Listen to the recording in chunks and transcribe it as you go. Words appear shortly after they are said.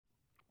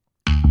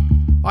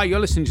Hi,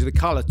 you're listening to the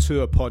Colour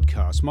Tour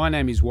podcast. My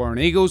name is Warren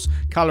Eagles,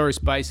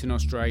 colourist based in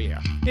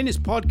Australia. In this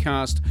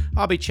podcast,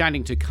 I'll be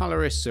chatting to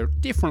colourists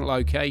at different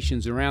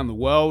locations around the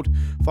world,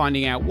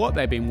 finding out what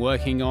they've been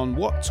working on,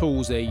 what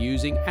tools they're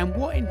using, and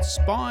what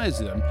inspires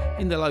them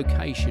in the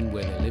location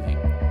where they're living.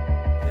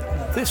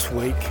 This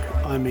week,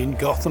 I'm in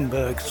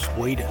Gothenburg,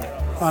 Sweden,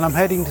 and I'm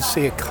heading to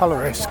see a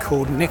colourist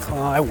called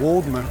Nikolai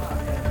Waldman.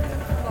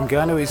 I'm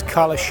going to his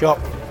colour shop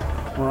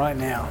right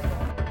now.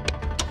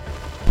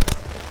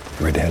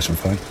 Ready to have some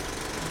fun?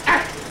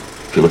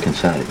 If you look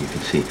inside it, you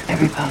can see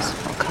every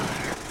possible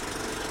color.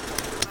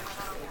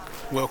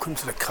 Welcome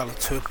to the Colour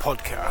Tour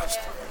podcast.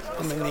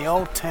 I'm in the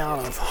old town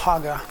of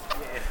Haga,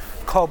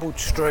 cobbled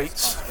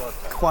streets,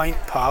 quaint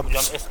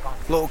pubs,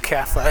 little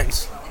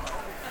cafes.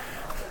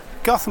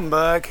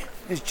 Gothenburg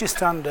is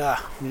just under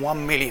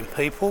 1 million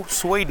people.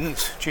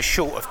 Sweden's just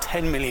short of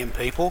 10 million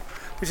people,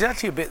 which is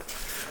actually a bit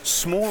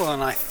smaller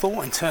than I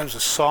thought in terms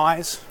of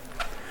size.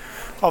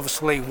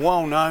 Obviously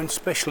well known,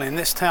 especially in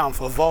this town,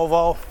 for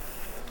Volvo,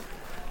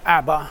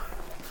 ABBA,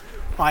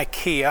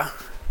 IKEA.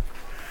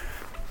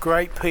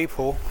 Great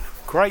people,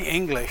 great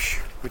English,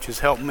 which has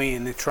helped me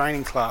in the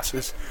training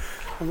classes.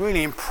 I'm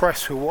really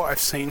impressed with what I've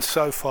seen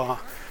so far,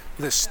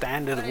 the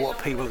standard of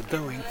what people are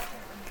doing.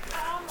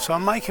 So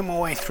I'm making my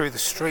way through the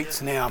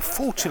streets now.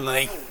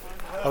 Unfortunately,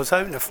 I was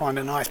hoping to find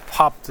a nice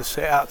pub to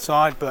sit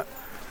outside, but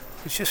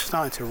it's just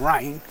starting to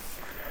rain.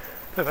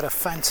 We've had a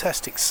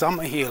fantastic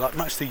summer here, like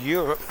most of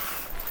Europe.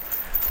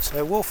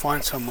 So we'll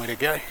find somewhere to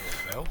go.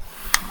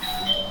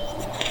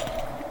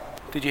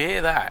 Did you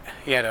hear that?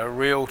 He had a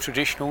real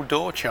traditional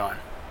door chime.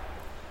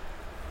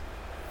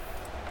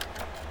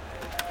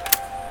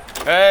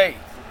 Hey,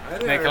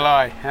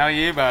 Nikolai, how are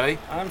you, buddy?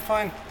 I'm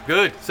fine.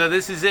 Good. So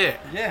this is it.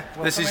 Yeah.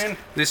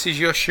 This is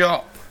your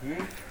shop.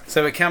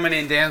 So we're coming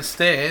in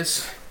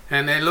downstairs,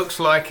 and it looks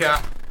like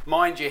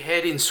 "Mind Your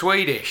Head" in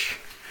Swedish.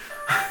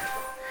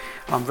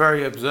 I'm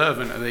very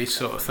observant of these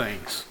sort of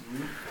things.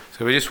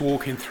 So we're just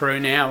walking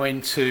through now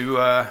into,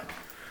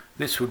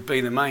 this would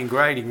be the main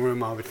grading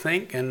room, I would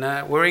think, and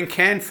we're in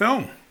Can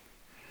Film.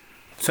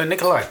 So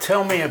Nikolai,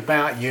 tell me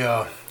about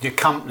your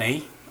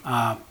company.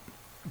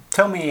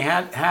 Tell me,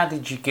 how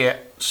did you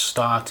get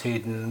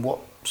started, and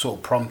what sort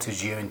of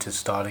prompted you into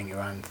starting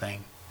your own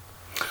thing?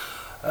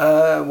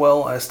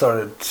 Well, I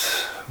started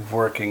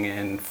working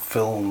in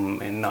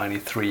film in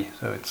 '93,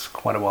 so it's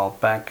quite a while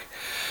back.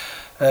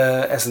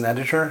 As an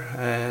editor,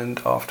 and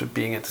after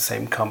being at the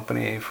same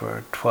company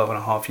for 12 and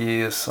a half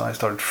years, I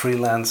started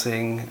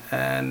freelancing,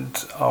 and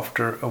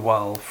after a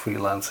while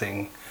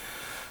freelancing,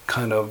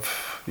 kind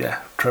of,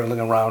 traveling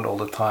around all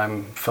the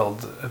time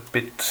felt a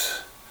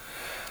bit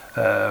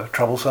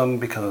troublesome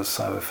because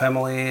I have a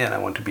family and I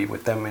want to be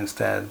with them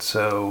instead.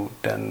 So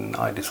then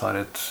I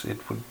decided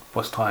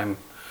was time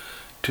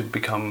to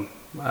become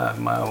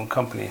my own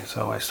company.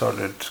 So I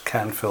started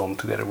Can Film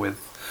together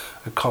with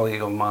a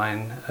colleague of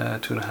mine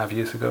 2.5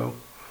 years ago,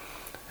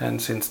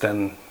 and since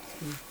then,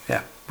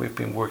 we've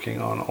been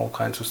working on all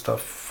kinds of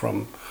stuff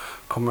from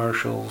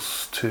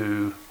commercials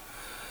to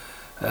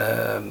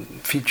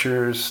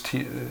features,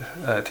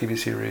 TV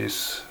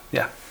series,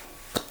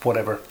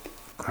 whatever.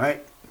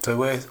 Right. So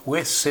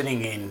we're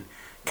sitting in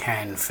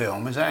Can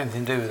Film. Is that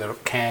anything to do with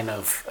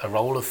a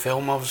roll of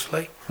film,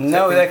 obviously?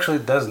 No, it actually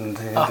doesn't.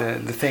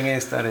 The thing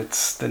is that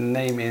the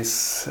name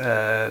is,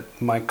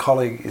 my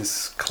colleague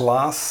is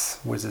Claes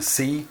with a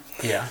C,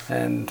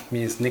 and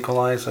me is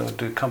Nikolai, so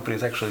the company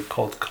is actually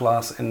called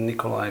Claes and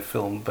Nikolai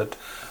Film,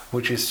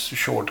 which is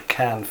short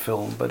Can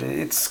Film, but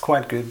it's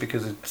quite good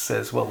because it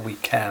says, well, we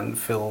can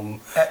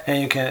film,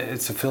 and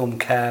it's a film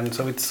can,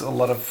 so it's a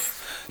lot of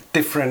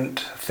different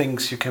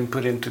things you can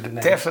put into the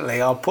name.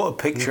 Definitely, I'll put a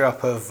picture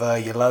up of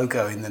your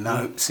logo in the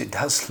notes. It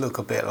does look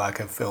a bit like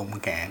a film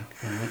can.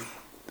 Mm-hmm.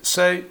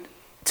 So,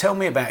 tell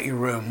me about your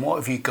room. What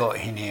have you got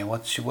in here?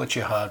 What's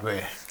your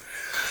hardware?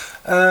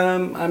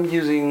 I'm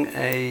using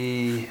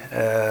a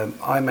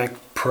iMac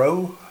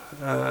Pro,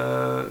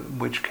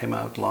 which came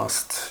out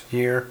last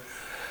year.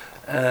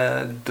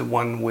 The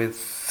one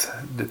with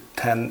the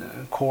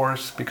 10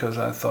 cores, because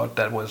I thought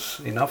that was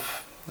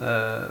enough.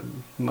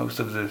 Most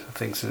of the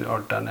things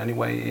are done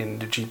anyway in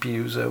the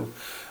GPU, so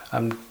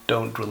I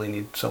don't really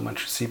need so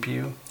much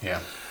CPU. Yeah.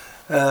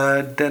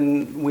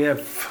 Then we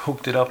have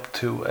hooked it up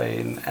to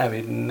an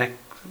Avid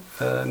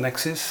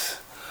Nexus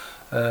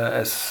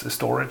as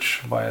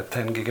storage via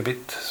 10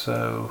 gigabit,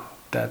 so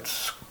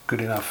that's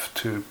good enough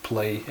to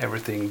play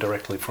everything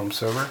directly from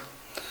server.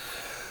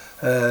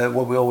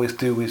 What we always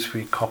do is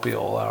we copy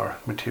all our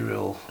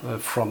material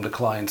from the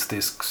client's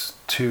disks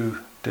to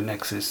the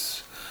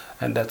Nexus.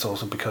 And that's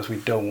also because we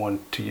don't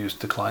want to use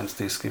the client's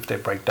disk if they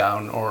break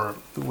down, or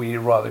we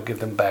rather give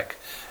them back,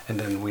 and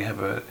then we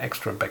have an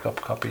extra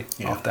backup copy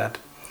of that.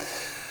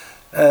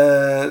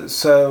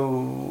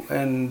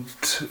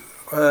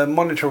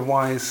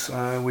 Monitor-wise,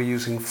 we're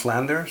using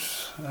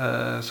Flanders.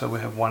 So we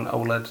have one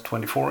OLED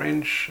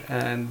 24-inch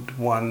and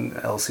one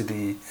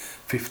LCD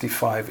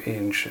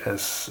 55-inch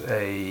as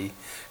a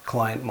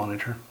client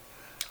monitor.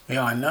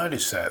 Yeah, I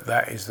noticed that.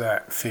 That is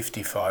that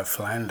 55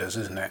 Flanders,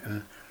 isn't it?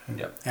 And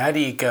Yep. how do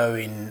you go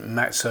in,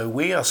 Matt? So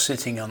we are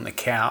sitting on the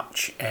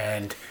couch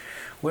and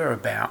we're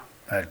about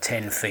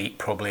 10 feet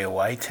probably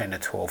away, 10 to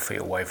 12 feet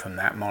away from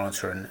that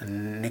monitor,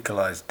 and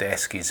Nikolai's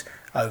desk is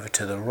over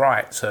to the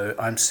right. So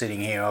I'm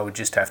sitting here, I would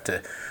just have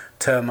to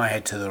turn my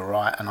head to the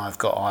right, and I've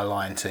got eye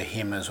line to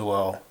him as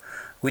well,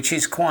 which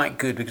is quite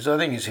good because I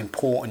think it's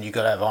important. You've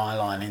got to have eye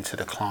line into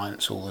the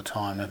clients all the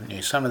time, haven't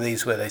you? Some of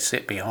these where they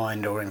sit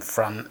behind or in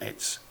front,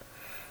 it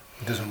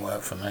doesn't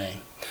work for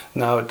me.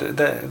 No,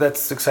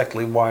 that's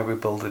exactly why we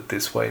built it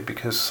this way,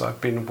 because I've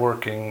been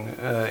working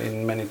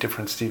in many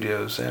different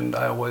studios, and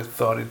I always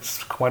thought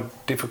it's quite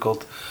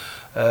difficult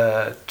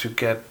to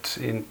get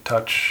in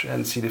touch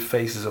and see the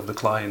faces of the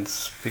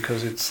clients,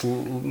 because it's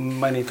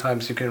many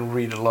times you can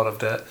read a lot of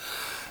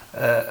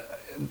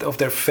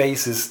their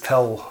faces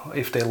tell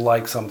if they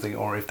like something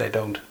or if they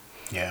don't.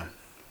 Yeah.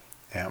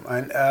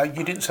 And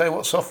you didn't say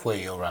what software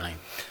you're running.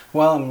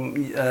 Well, I'm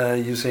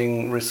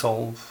using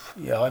Resolve.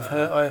 Yeah, I've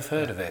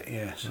heard of it.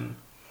 Yes.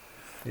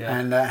 Yeah.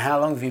 And how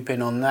long have you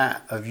been on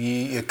that?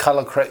 Your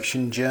colour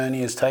correction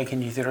journey has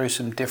taken you through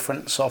some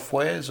different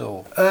softwares,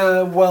 or?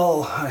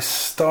 Well, I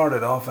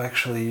started off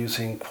actually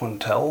using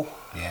Quantel.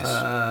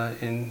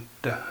 Yes. In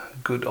the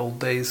good old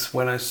days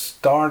when I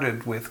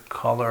started with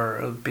color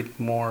a bit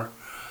more,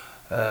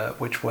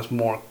 which was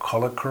more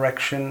color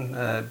correction.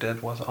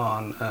 That was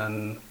on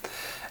an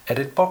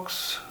edit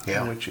box,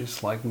 yeah, which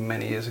is like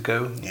many years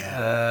ago.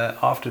 Yeah.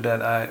 After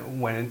that, I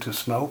went into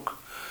Smoke,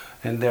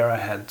 and there I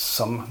had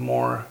some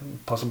more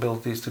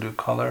possibilities to do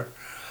color.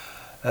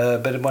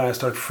 But when I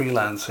started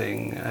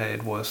freelancing,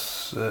 it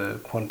was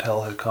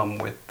Quantel had come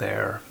with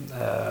their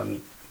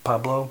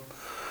Pablo,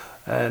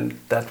 and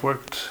that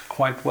worked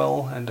quite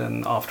well. And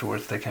then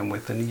afterwards, they came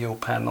with the Neo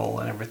panel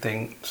and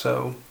everything.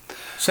 So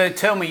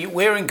tell me,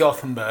 we're in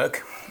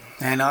Gothenburg.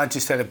 And I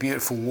just had a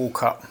beautiful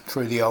walk up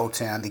through the old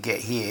town to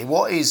get here.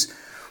 What is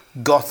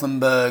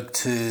Gothenburg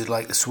to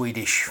like the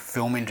Swedish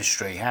film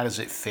industry? How does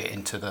it fit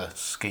into the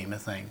scheme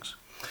of things?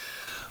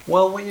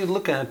 Well, when you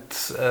look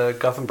at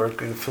Gothenburg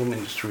in the film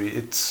industry,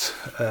 it's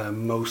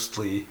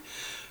mostly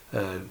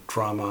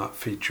drama,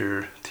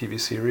 feature, TV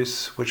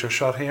series, which are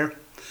shot here.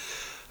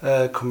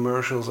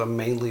 Commercials are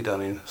mainly done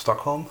in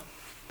Stockholm.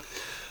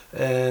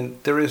 And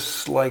there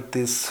is like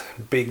this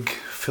big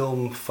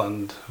film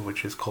fund,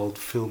 which is called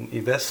Film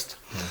i Väst,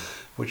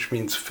 which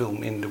means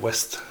film in the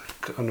west,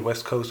 on the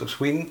west coast of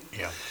Sweden.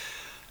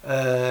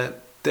 Yeah.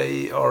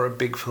 They are a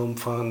big film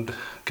fund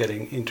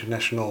getting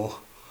international,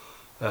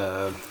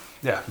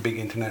 big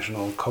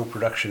international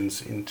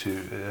co-productions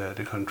into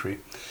the country.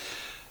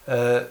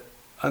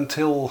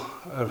 Until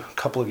a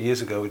couple of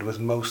years ago, it was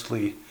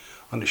mostly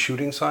on the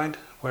shooting side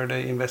where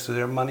they invested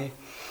their money,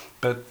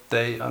 but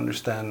they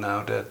understand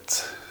now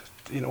that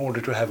in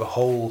order to have a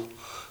whole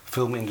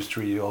film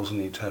industry, you also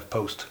need to have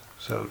post.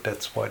 So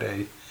that's why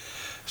they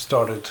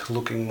started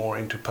looking more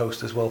into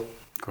post as well.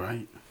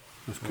 Great,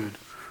 that's good.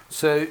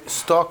 So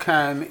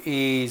Stockholm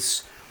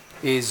is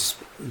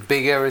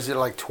bigger. Is it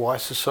like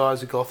twice the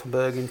size of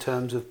Gothenburg in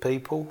terms of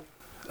people?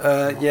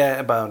 Yeah,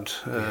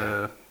 about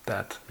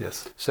that.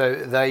 Yes. So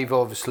they've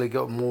obviously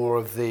got more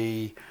of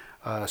the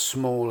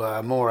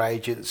smaller, more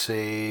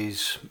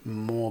agencies,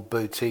 more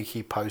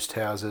boutique post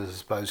houses, I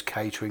suppose,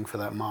 catering for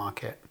that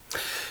market.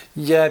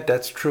 Yeah,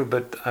 that's true,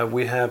 but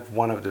we have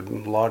one of the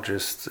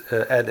largest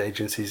ad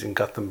agencies in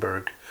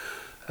Gothenburg.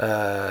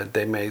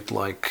 They made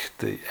like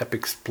the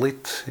Epic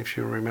Split, if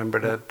you remember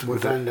that.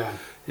 With Van Damme.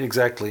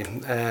 Exactly.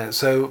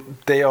 So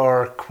they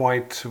are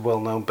quite well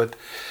known, but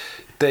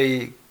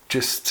they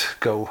just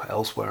go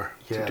elsewhere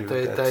to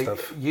do that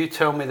stuff. You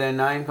tell me their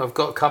name. I've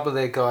got a couple of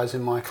their guys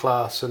in my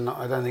class, and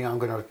I don't think I'm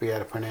going to be able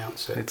to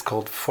pronounce it. It's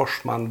called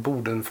Forsman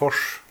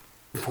Bodenfors.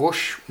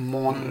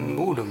 Forsman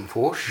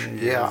Bodenfors.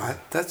 Yes. Yeah,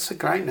 that's a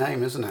great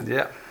name, isn't it?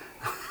 Yeah.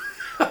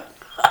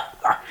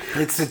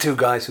 It's the two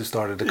guys who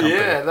started the company.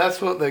 Yeah, that's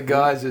what the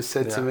guys have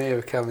said to me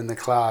who come in the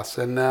class.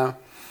 And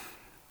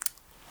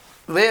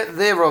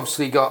they've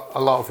obviously got a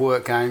lot of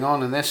work going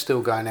on, and they're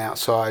still going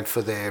outside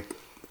for their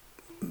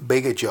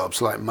bigger jobs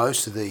like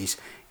most of these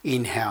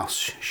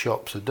in-house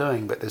shops are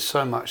doing. But there's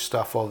so much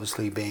stuff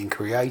obviously being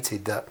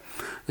created that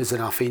there's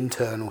enough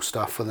internal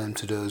stuff for them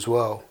to do as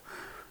well.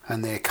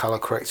 And they're colour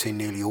correcting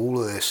nearly all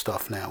of their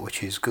stuff now,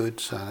 which is good.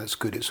 So that's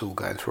good. It's all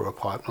going through a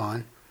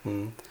pipeline.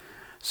 Mm.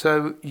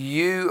 So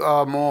you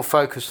are more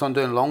focused on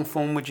doing long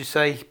form, would you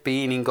say?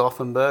 Being in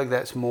Gothenburg,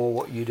 that's more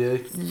what you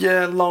do?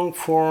 Yeah, long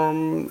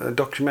form,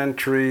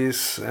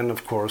 documentaries, and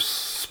of course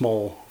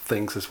small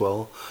things as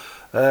well.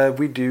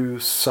 We do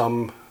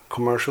some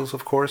commercials,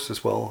 of course,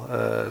 as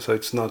well. So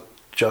it's not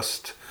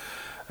just...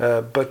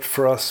 but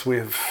for us,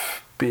 we've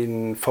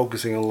been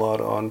focusing a lot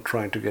on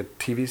trying to get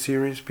TV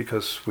series,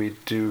 because we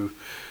do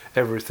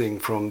everything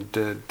from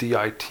the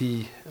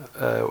DIT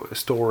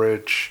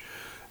storage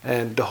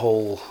and the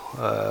whole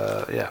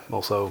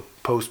also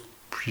post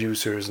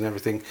producers and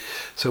everything.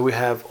 So we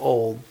have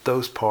all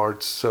those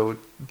parts, so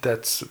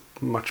that's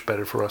much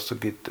better for us to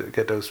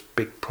get those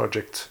big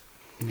projects.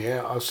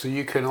 Yeah, so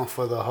you can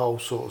offer the whole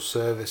sort of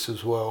service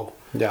as well.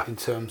 Yeah. In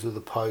terms of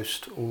the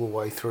post all the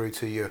way through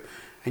to you,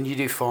 and you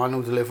do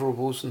final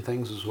deliverables and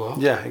things as well.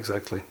 Yeah,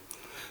 exactly.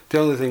 The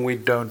only thing we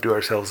don't do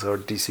ourselves are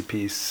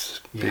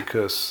DCPs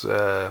because,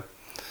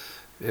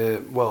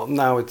 well,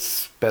 now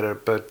it's better,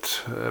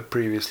 but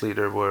previously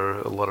there were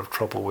a lot of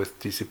trouble with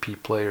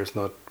DCP players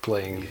not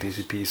playing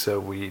DCP, so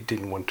we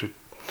didn't want to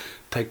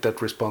take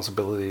that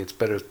responsibility. It's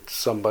better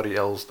somebody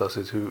else does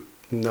it who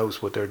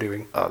knows what they're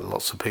doing.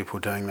 Lots of people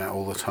doing that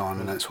all the time,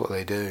 and that's what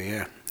they do.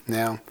 Yeah.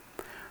 Now,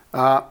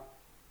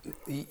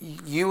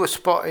 you were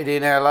spotted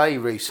in LA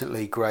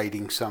recently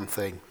grading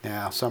something.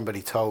 Now,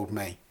 somebody told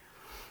me.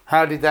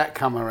 How did that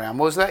come around?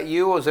 Was that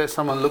you, or was that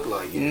someone looked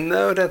like you?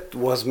 No, that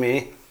was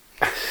me.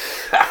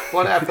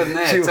 What happened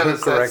there? You were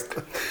correct.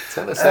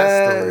 Tell us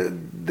that story.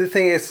 The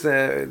thing is,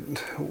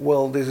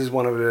 well, this is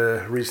one of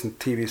the recent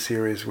TV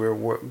series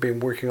we've been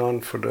working on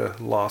for the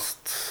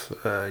last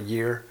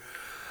year.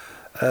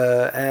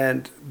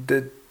 And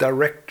the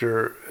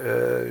director,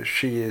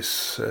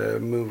 she's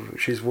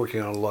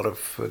working on a lot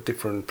of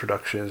different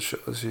productions.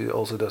 She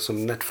also does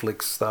some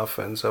Netflix stuff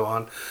and so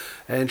on.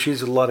 And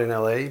she's a lot in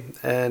LA.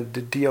 And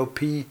the DOP,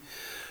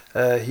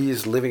 he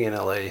is living in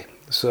LA.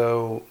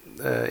 So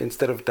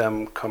instead of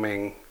them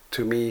coming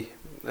to me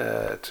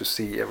to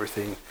see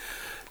everything,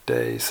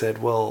 they said,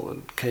 well,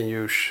 can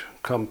you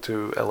come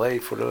to LA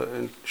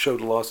and show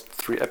the last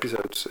 3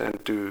 episodes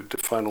and do the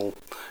final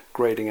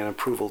grading and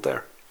approval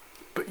there.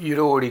 But you'd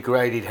already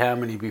graded how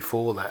many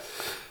before that?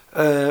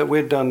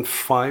 We'd done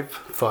 5.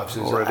 5,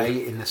 so there's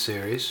 8 in the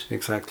series.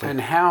 Exactly. And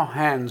how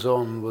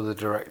hands-on were the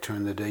director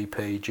and the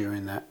DP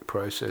during that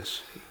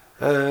process?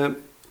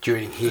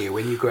 During here,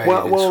 when you graded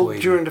in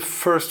Sweden? During the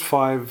first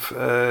 5,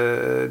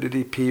 the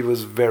DP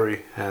was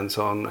very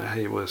hands-on.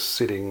 He was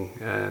sitting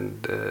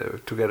and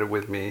together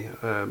with me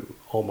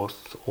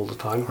almost all the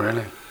time.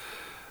 Really?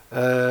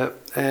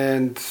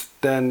 And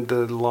then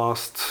the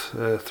last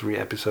 3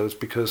 episodes,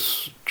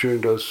 because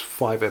during those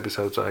 5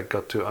 episodes I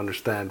got to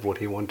understand what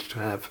he wanted to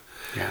have.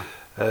 Yeah.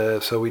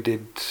 So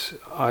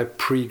I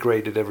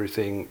pre-graded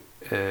everything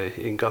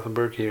in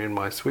Gothenburg here in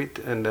my suite,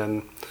 and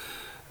then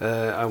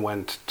I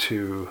went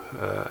to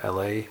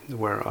LA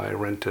where I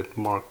rented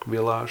Mark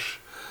Village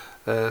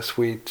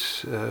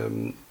suite.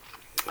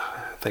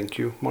 Thank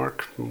you,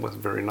 Mark. It was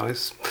very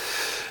nice.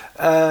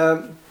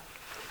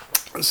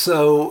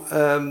 So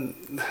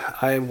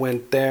I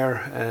went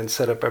there and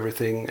set up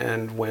everything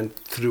and went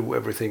through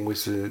everything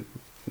with the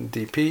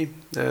DP,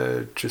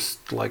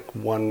 just like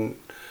 1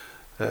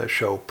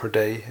 show per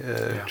day,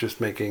 just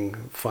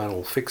making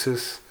final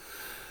fixes.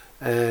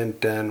 And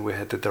then we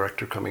had the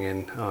director coming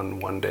in on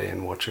one day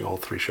and watching all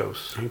 3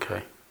 shows.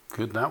 Okay,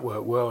 good. That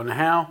worked well.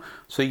 And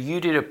so you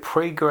did a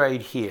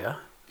pre-grade here,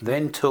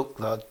 then took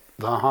the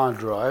hard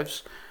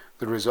drives,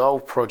 the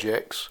Resolve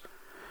projects,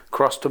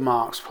 crossed to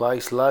Mark's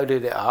place,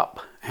 loaded it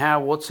up.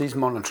 What's his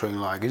monitoring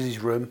like? Is his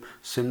room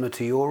similar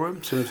to your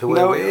room?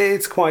 No,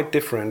 it's quite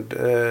different.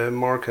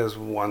 Mark has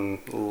one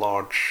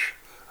large,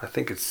 I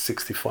think it's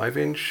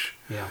 65-inch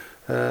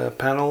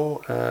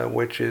panel,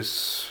 which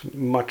is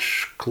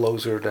much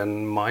closer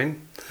than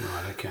mine.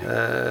 Right, okay.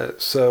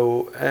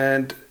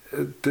 And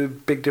the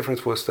big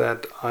difference was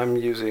that I'm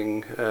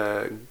using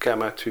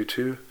Gamma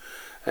 2.2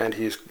 and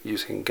he's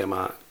using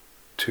Gamma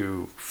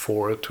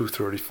 2.4,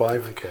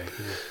 2.35. Okay,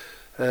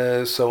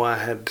 yeah. So I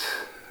had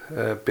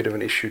a bit of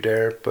an issue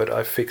there, but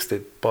I fixed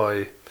it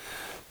by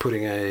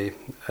putting a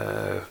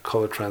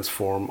color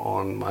transform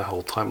on my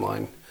whole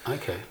timeline.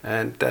 Okay.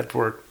 And that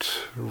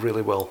worked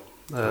really well.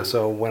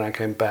 So when I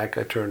came back,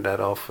 I turned that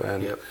off,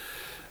 and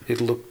it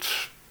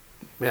looked,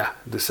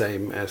 the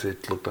same as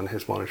it looked on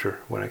his monitor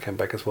when I came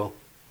back as well.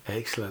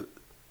 Excellent.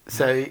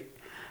 So,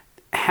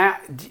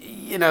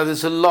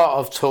 there's a lot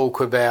of talk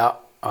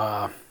about,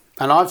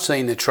 and I've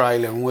seen the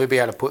trailer, and we'll be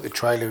able to put the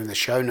trailer in the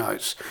show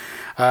notes.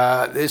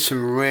 There's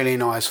some really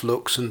nice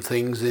looks and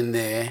things in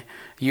there.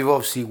 You've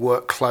obviously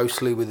worked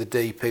closely with the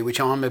DP,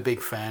 which I'm a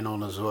big fan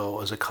on as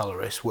well as a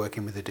colorist,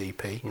 working with the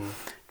DP.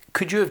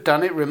 Could you have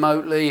done it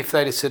remotely if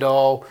they'd have said,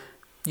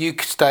 you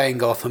could stay in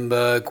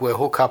Gothenburg, we'll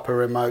hook up a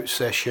remote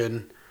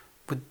session?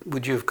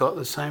 Would you have got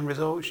the same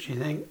results, do you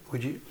think?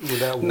 Would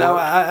that work? No,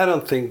 I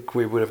don't think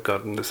we would have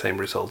gotten the same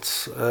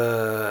results.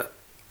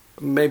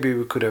 Maybe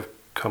we could have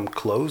come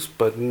close,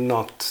 but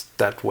not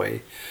that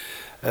way.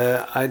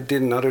 I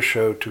did another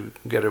show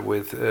together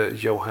with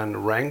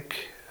Johan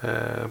Rank,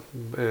 a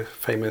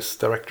famous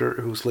director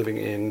who's living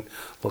in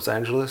Los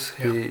Angeles.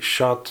 Yeah. He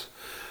shot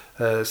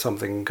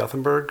something in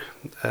Gothenburg,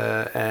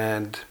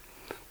 and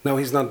no,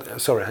 he's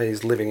not. Sorry,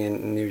 he's living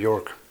in New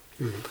York.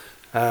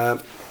 Mm-hmm.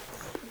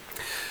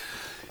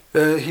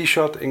 He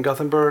shot in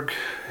Gothenburg.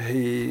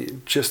 He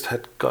just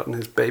had gotten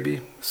his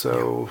baby,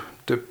 so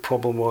the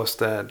problem was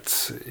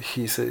that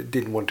he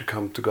didn't want to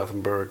come to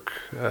Gothenburg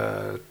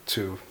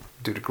to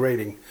do the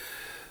grading.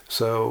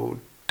 So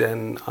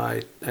then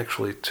I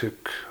actually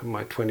took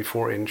my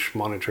 24-inch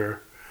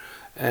monitor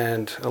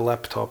and a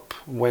laptop,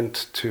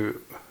 went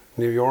to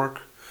New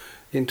York,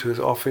 into his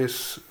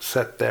office,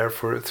 sat there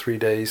for 3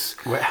 days,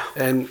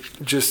 and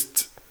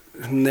just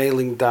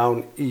nailing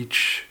down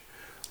each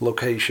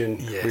location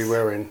we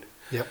were in.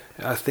 Yep.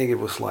 I think it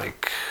was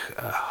like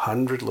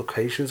 100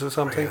 locations or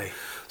something. Really?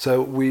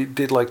 So we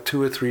did like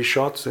 2 or 3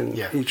 shots in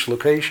each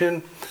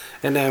location,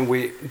 and then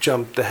we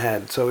jumped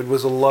ahead. So it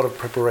was a lot of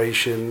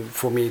preparation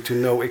for me to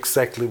know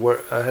exactly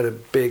where. I had a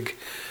big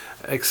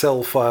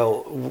Excel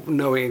file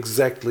knowing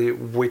exactly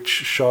which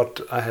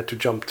shot I had to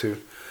jump to.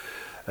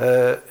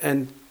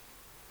 Then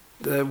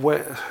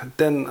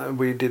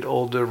we did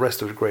all the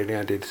rest of the grading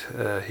I did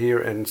here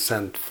and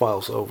sent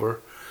files over.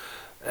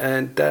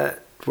 And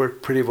that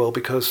worked pretty well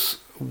because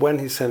when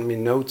he sent me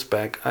notes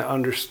back, I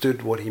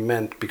understood what he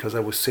meant because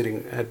I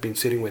had been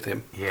sitting with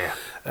him. Yeah.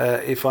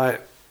 If I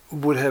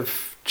would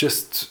have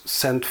just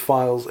sent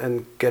files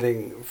and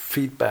getting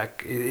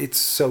feedback, it's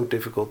so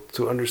difficult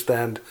to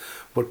understand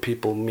what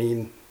people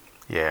mean.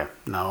 Yeah,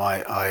 no,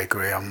 I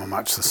agree. I'm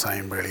much the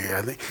same, really.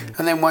 I think.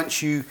 And then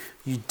once you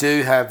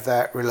do have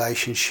that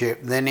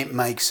relationship, then it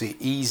makes it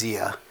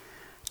easier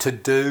to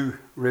do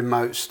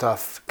remote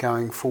stuff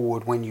going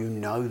forward when you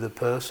know the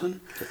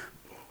person.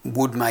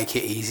 Would make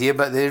it easier,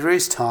 but there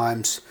is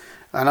times,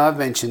 and I've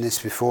mentioned this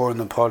before on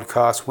the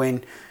podcast,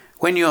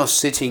 when you're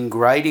sitting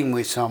grading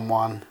with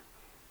someone,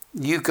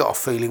 you've got a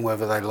feeling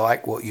whether they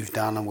like what you've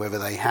done and whether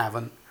they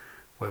haven't.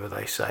 Whether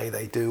they say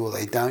they do or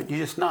they don't, you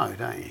just know,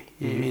 don't you?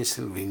 You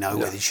instantly know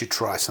whether you should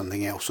try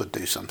something else or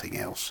do something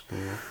else.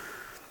 Mm.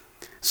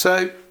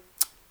 So,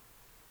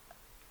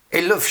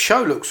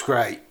 show looks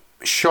great.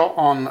 Shot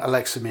on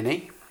Alexa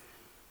Mini.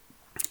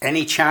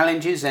 Any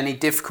challenges? Any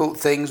difficult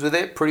things with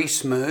it? Pretty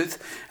smooth.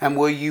 And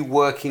were you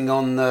working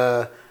on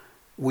the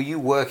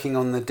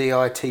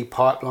DIT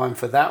pipeline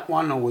for that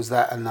one, or was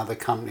that another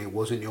company? It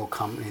wasn't your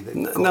company that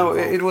got No,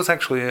 involved? it was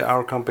actually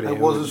our company. It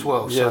was as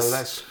well. Yes. So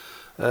that's.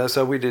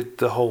 So we did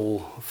the whole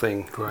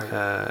thing. Great.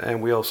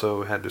 And we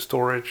also had the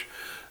storage.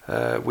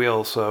 We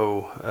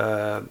also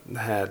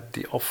had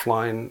the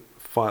offline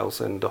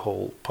files and the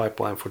whole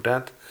pipeline for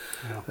that.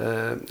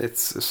 Yeah.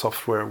 It's a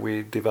software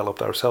we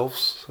developed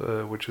ourselves,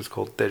 which is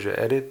called Deja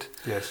Edit,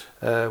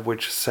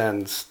 which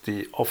sends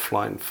the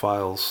offline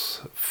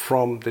files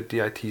from the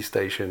DIT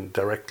station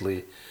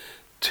directly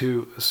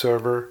to a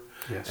server.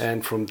 Yes.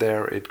 And from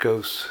there it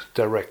goes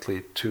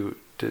directly to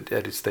the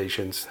edit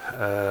stations,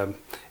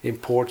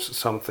 imports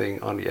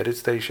something on the edit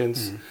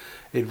stations.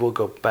 It will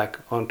go back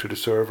onto the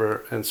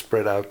server and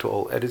spread out to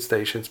all edit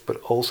stations, but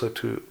also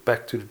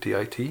back to the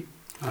DIT.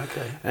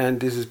 Okay. And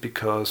this is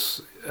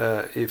because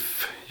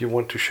if you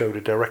want to show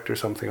the director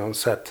something on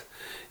set,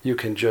 you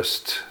can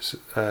just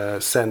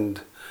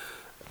send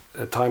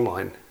a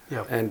timeline.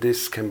 Yep. And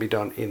this can be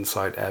done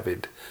inside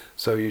Avid.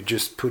 So you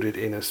just put it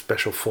in a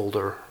special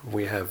folder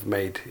we have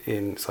made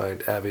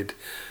inside Avid,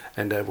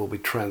 and that will be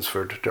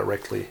transferred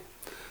directly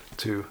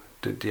to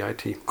the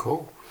DIT.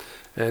 Cool.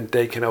 And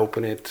they can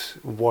open it,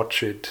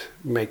 watch it,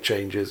 make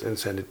changes, and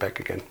send it back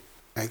again.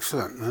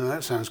 Excellent. No,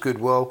 that sounds good.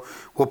 Well,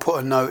 we'll put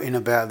a note in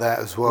about that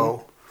as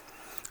well.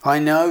 I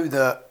know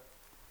that,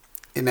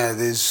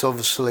 there's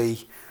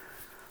obviously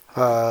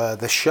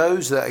the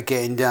shows that are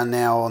getting done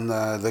now on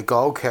the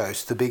Gold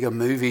Coast, the bigger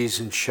movies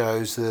and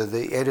shows,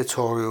 the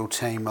editorial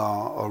team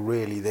are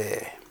really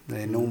there.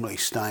 They're normally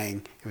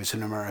staying, if it's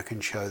an American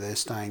show, they're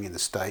staying in the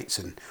States,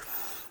 and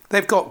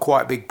they've got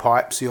quite big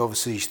pipes,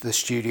 obviously the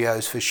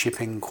studios, for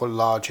shipping quite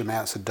large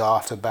amounts of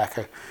data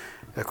back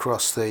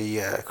across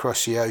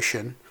the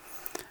ocean.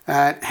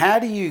 And how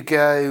do you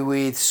go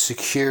with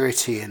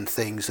security and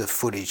things of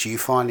footage? Are you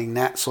finding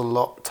that's a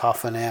lot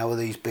tougher now with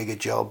these bigger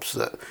jobs,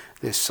 that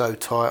they're so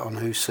tight on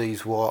who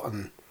sees what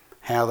and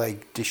how they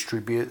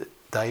distribute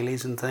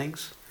dailies and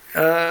things?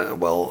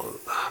 Well,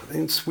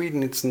 in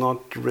Sweden it's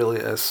not really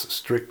as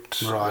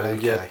strict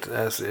yet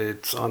as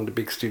it's on the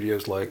big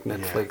studios like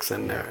Netflix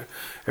and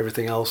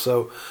everything else.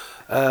 So,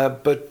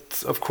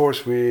 but of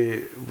course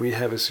we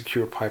have a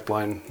secure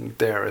pipeline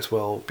there as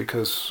well,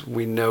 because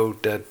we know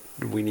that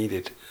we need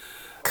it.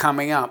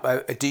 Coming up,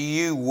 do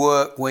you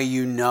work where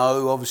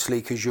obviously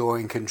because you're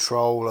in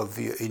control of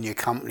in your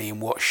company and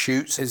what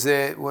shoots? Was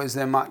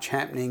there much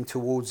happening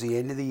towards the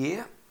end of the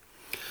year?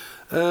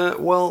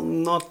 Well,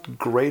 not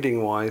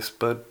grading wise,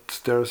 but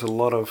there's a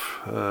lot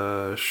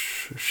of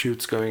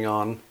shoots going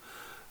on.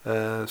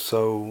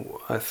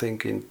 So I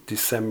think in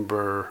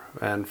December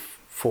and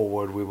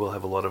forward we will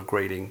have a lot of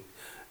grading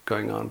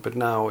going on. But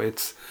now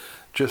it's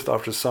just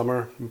after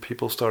summer,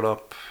 people start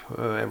up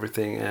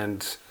everything,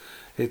 and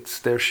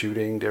they're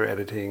shooting, they're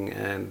editing,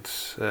 and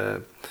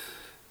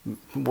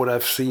what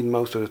I've seen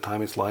most of the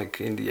time is like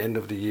in the end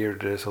of the year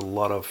there's a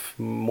lot of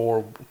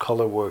more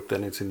color work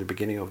than it's in the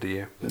beginning of the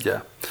year.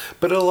 Yeah,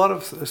 but a lot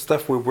of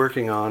stuff we're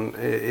working on,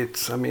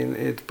 it's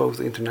both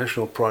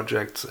international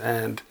projects,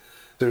 and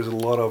there's a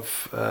lot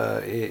of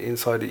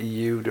inside the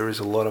EU there is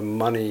a lot of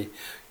money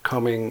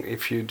coming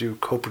if you do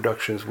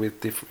co-productions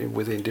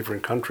within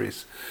different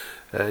countries.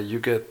 You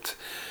get,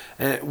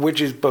 which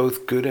is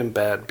both good and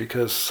bad,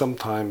 because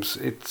sometimes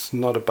it's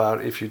not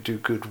about if you do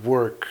good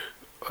work,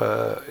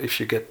 if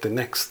you get the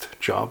next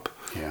job,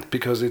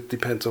 because it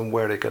depends on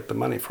where they get the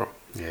money from.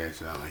 Yeah,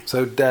 exactly.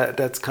 So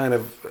that's kind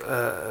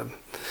of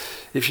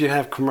if you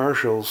have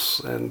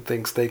commercials and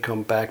things, they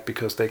come back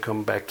because they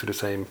come back to the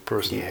same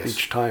person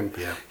each time.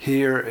 Yeah.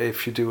 Here,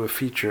 if you do a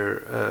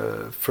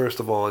feature, first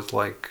of all,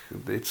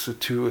 it's a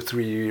 2 or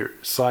 3 year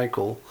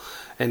cycle,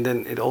 and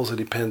then it also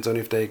depends on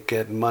if they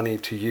get money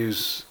to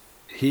use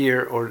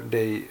here or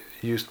they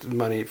use the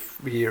money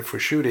here for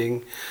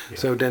shooting,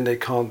 so then they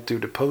can't do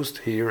the post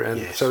here,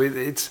 and so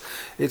it's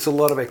a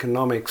lot of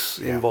economics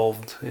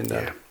involved in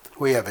that. Yeah.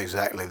 We have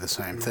exactly the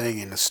same thing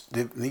in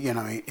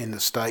the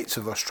States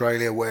of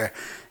Australia, where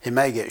it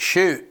may get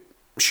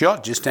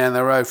shot just down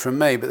the road from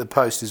me, but the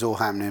post is all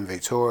happening in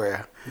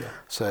Victoria,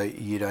 so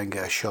you don't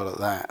get a shot at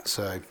that.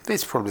 So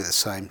it's probably the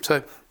same.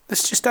 So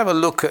let's just have a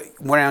look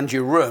around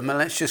your room, and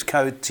let's just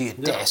go to your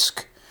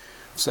desk.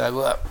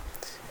 So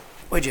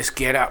we just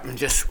get up and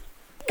just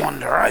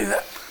wander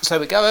over. So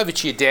we go over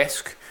to your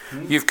desk.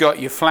 You've got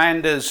your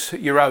Flanders,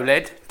 your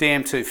OLED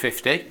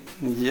DM250.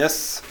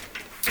 Yes.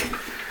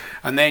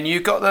 And then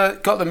you've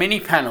got the mini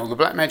panel, the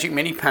Blackmagic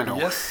mini panel.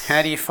 Yes.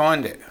 How do you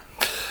find it?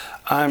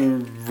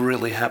 I'm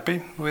really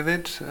happy with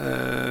it,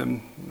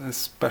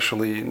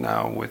 especially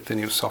now with the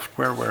new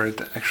software where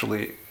it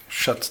actually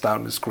shuts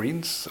down the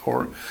screens,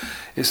 or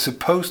is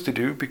supposed to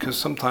do, because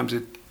sometimes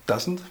it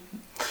doesn't.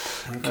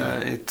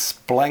 It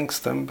blanks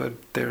them, but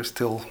there's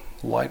still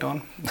light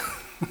on.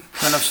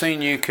 And I've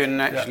seen you can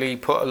actually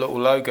put a little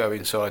logo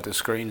inside the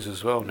screens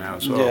as well now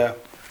as well. Yeah.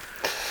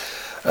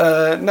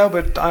 No,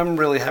 but I'm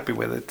really happy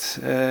with it.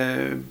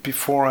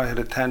 Before I had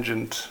a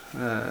Tangent,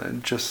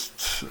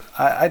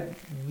 I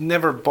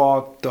never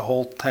bought the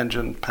whole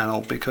Tangent panel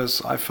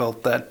because I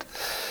felt that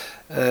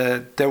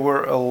there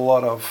were a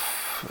lot of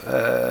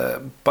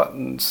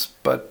buttons,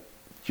 but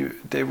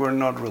they were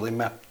not really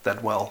mapped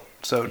that well.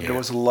 So there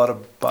was a lot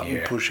of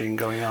button pushing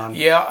going on.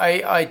 Yeah,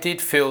 I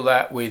did feel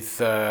that with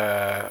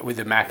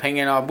the mapping,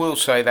 and I will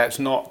say that's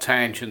not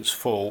Tangent's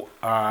fault.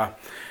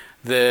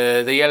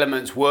 The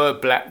elements were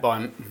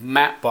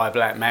mapped by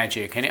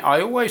Blackmagic, and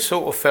I always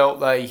sort of felt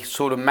they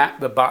sort of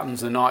mapped the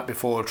buttons the night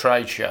before a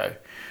trade show,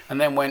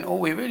 and then went,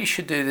 we really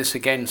should do this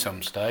again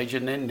some stage,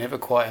 and then never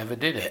quite ever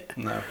did it.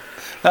 No,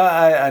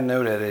 I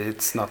know that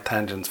it's not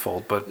Tangent's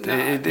fault, but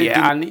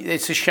and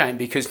it's a shame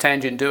because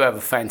Tangent do have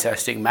a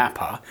fantastic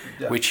mapper,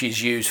 which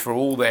is used for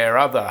all their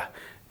other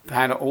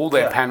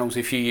panels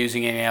if you're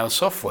using any other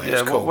software.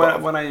 Yeah, it's cool.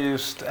 when I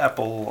used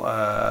Apple.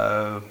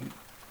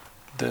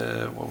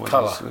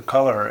 The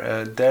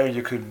color there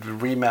you could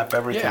remap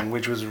everything,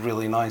 which was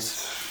really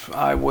nice.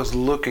 I was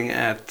looking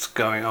at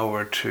going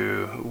over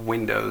to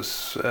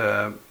Windows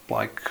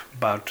like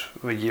about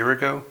a year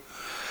ago,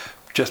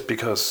 just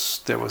because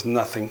there was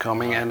nothing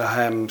coming, and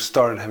I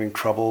started having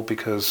trouble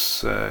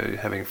because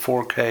having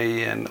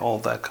 4K and all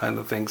that kind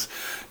of things,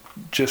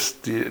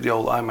 just the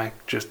old iMac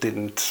just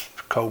didn't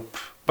cope.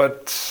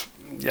 But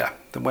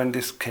when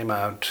this came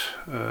out,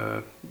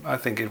 I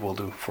think it will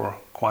do for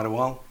quite a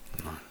while.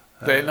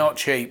 They're not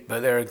cheap,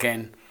 but they're a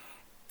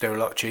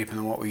lot cheaper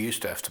than what we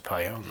used to have to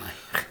pay, aren't they?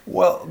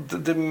 Well,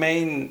 the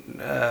main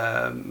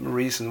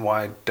reason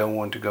why I don't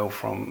want to go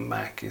from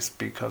Mac is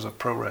because of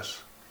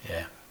ProRes.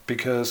 Yeah.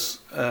 Because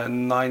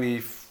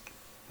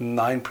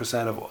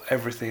 99% of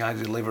everything I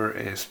deliver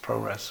is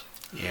ProRes.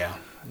 Yeah.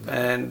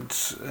 And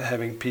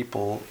having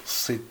people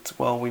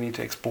we need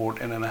to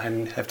export, and then I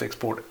have to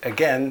export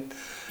again.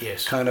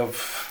 Yes. Kind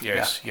of.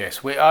 Yes,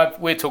 yes.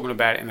 We're talking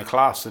about it in the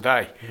class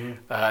today.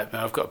 Mm-hmm.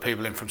 I've got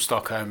people in from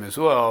Stockholm as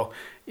well.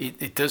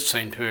 It does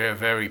seem to be a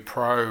very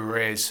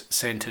ProRes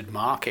centered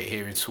market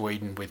here in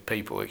Sweden, with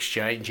people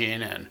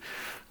exchanging and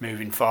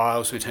moving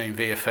files between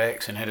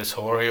VFX and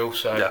editorial.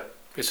 So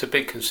it's a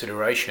big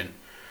consideration.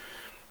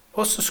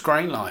 What's the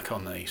screen like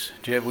on these?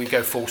 Do we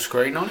go full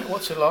screen on it?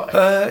 What's it like?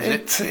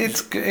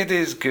 It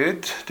is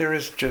good. There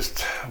is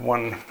just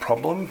one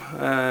problem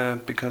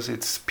because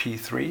it's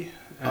P3.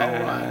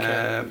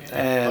 Okay.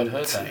 And I'd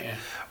heard that,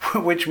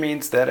 which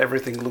means that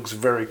everything looks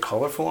very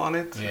colorful on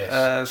it.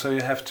 Yes. So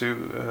you have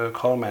to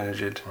color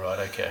manage it. Right.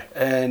 Okay.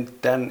 And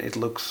then it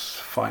looks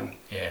fine.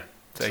 Yeah.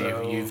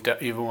 So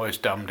you've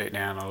almost dumbed it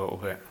down a little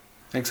bit.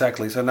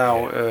 Exactly. So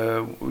now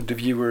the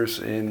viewers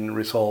in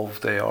Resolve,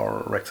 they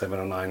are Rec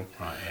 709.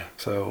 Right. Yeah.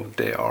 So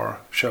they are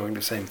showing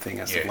the same thing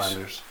as the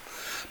Flanders,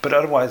 but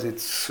otherwise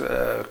it's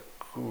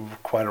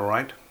quite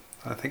alright,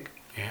 I think.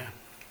 Yeah.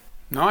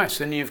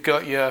 Nice. And you've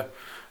got your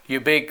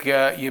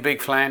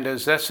big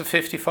Flanders. That's a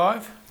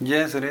 55.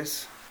 Yes, it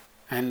is.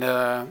 And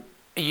how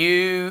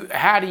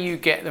do you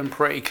get them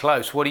pretty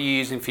close? What are you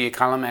using for your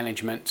color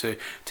management to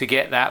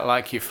get that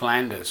like your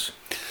Flanders?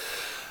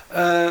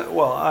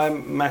 Well, I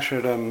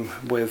measure them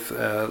with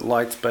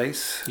light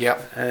space. Yeah.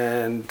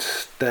 And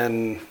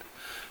then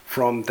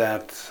from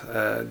that,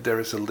 there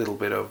is a little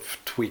bit of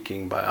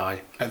tweaking by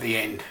eye. At the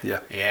end?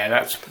 Yeah. Yeah,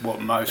 that's what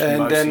most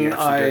And then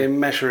I do.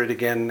 measure it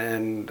again,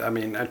 and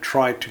I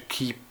try to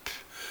keep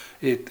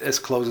it as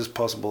close as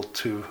possible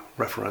to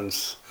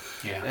reference.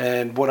 Yeah.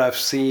 And what I've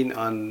seen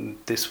on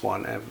this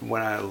one,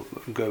 when I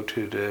go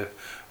to the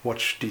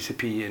watch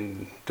DCP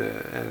and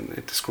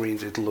at the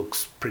screens, it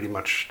looks pretty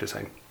much the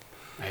same.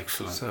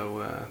 Excellent.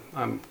 So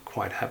I'm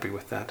quite happy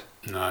with that.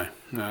 No,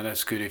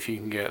 that's good if you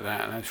can get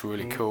that. That's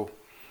really cool.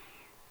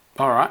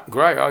 All right,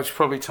 great. It's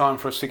probably time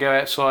for us to go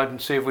outside and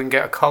see if we can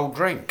get a cold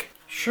drink.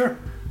 Sure.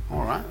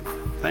 All right,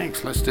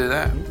 thanks. Let's do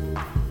that.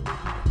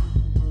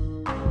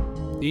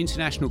 The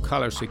International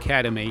Colourist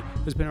Academy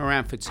has been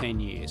around for 10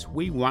 years.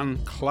 We run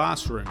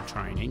classroom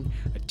training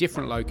at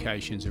different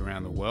locations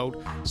around the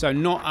world. So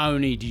not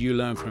only do you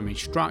learn from an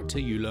instructor,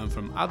 you learn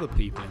from other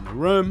people in the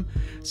room,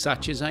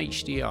 such as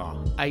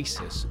HDR,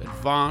 ASUS,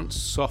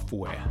 advanced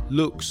software,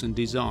 looks and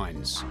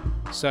designs.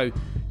 So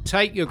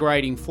take your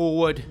grading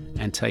forward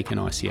and take an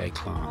ICA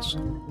class.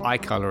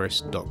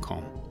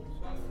 iColorist.com.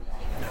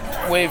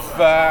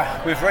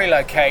 We've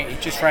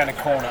relocated just around the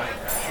corner,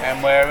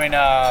 and we're in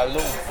a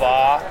little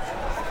bar.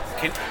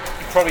 You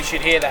probably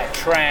should hear that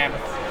tram.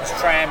 There's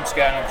trams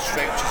going on the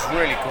street, which is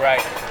really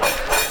great.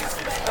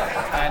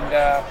 And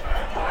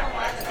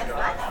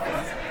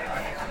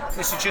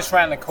this is just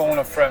around the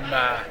corner from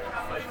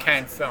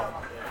Cannes Film.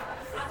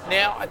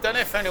 Now, I don't know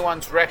if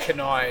anyone's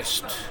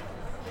recognised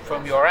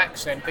from your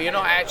accent, but you're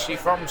not actually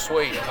from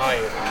Sweden, are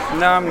you?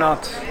 No, I'm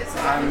not.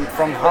 I'm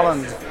from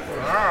Holland.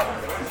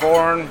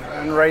 Born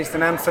and raised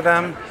in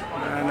Amsterdam,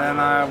 and then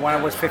when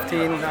I was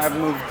 15 I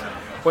moved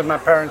with my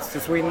parents to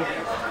Sweden,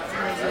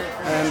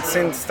 and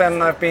since then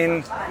I've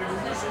been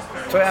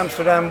to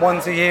Amsterdam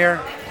once a year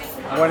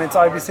when it's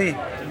IBC.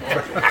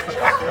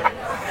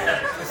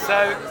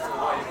 So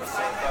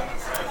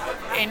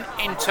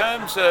in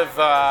terms of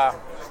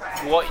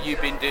what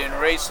you've been doing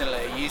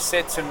recently, you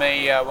said to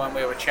me when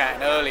we were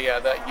chatting earlier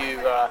that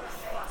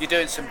you're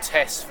doing some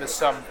tests for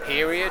some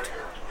period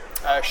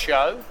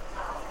show.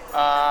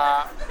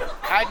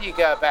 How do you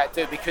go about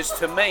doing it? Because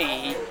to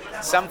me,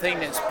 something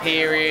that's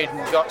period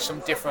and got some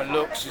different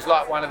looks is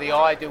like one of the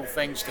ideal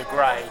things to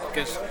grade,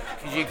 because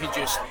you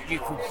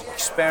can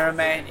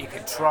experiment, you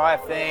can try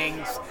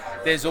things.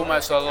 There's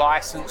almost a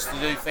license to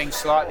do things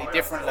slightly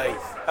differently.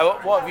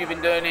 What have you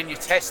been doing in your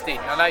testing?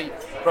 I know you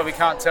probably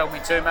can't tell me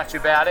too much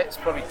about it. It's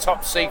probably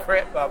top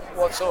secret, but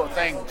what sort of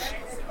things?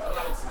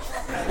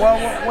 Well,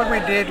 what we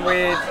did,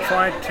 we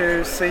tried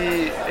to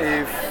see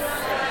if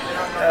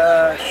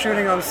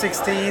shooting on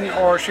 16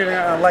 or shooting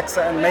on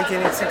Alexa and making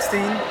it 16,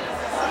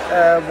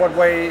 what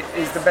way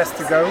is the best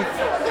to go.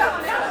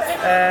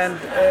 And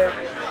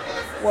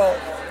well,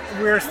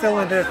 we're still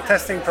in the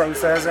testing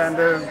process, and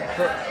the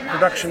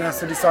production has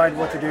to decide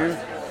what to do.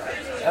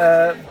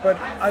 But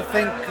I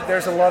think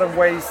there's a lot of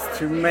ways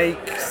to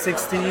make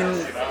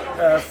 16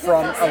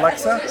 from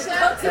Alexa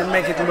and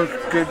make it look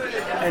good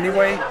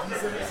anyway.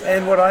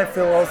 And what I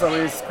feel also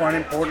is quite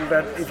important,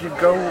 that if you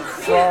go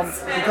from,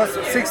 because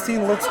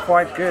 16 looks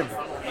quite good,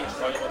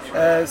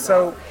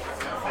 so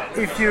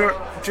if you're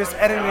just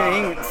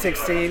editing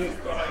 16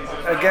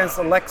 against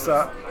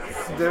Alexa,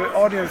 the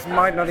audience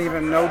might not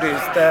even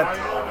notice that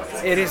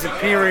it is a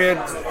period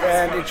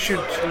and it should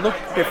look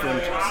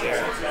different.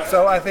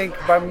 So I think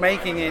by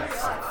making it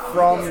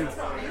from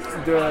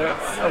the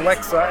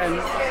Alexa, and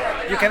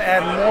you can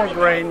add more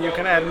grain, you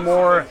can add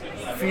more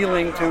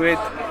feeling to it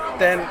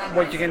than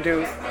what you can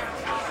do.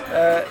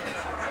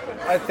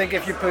 I think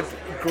if you put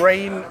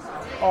grain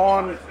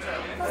on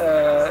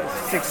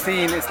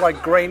 16, it's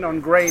like grain on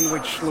grain,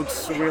 which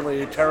looks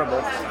really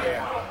terrible.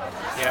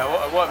 Yeah,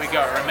 what we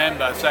got to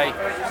remember, say,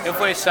 if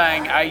we're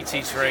saying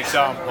 80s, for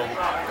example,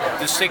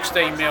 the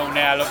 16mm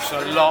now looks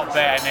a lot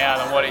better now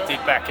than what it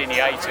did back in the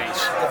 80s.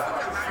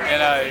 You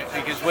know,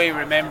 because we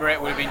remember it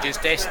would have been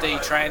just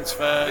SD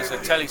transfers, the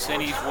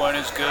telecines weren't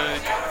as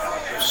good,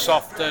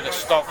 softer, the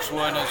stocks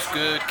weren't as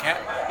good,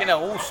 you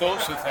know, all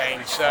sorts of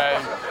things. So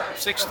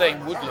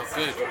 16 would look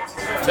good.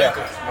 Yeah,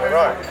 you're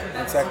right.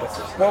 Exactly.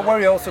 What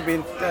we've also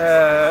been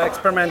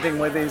experimenting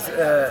with is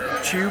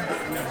tube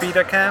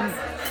Betacam.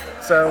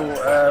 So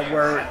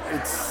where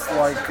it's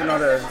like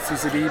not a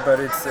CCD, but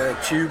it's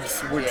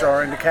tubes which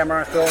are in the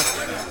camera still.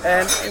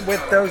 And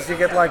with those you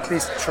get like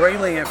these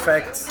trailing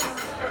effects.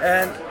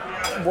 And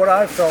what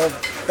I felt,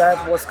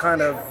 that was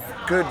kind of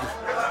good,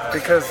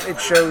 because it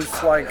shows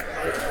like,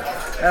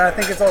 and I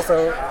think it's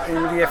also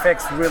in the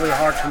effects really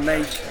hard to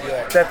make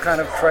that kind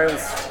of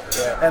trails.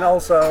 Yeah. And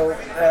also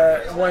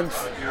once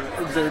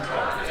the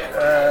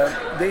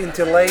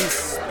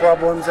interlace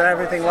problems and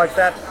everything like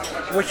that,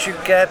 which you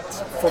get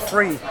for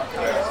free,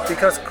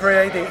 because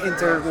creating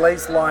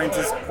interlace lines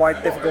is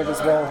quite difficult as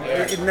well.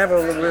 It never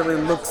really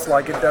looks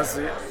like it does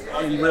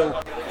in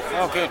real.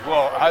 Oh, good.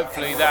 Well,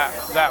 hopefully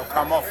that'll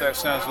come off. That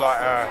sounds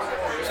like a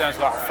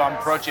fun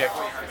project.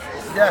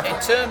 Yeah. In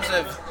terms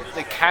of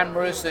the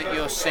cameras that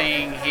you're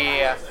seeing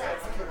here,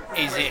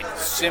 is it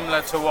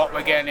similar to what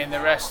we're getting in the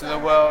rest of the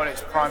world?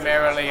 It's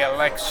primarily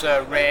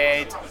Alexa,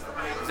 Red.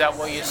 Is that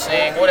what you're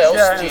seeing? What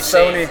else do you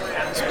Sony. see?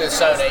 It's the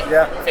Sony.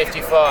 Yeah.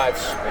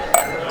 55s.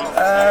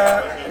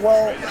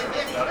 Well,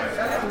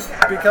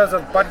 because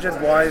of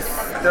budget-wise,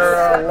 there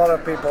are a lot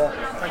of people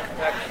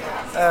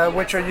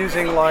which are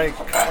using like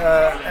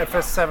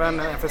FS7,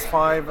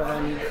 FS5,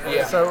 and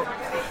so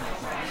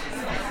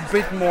a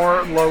bit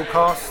more low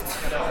cost.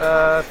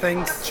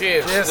 things.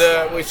 Cheers.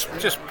 We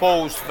just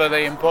paused for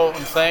the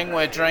important thing.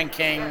 We're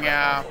drinking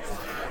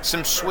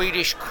some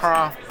Swedish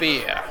craft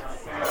beer,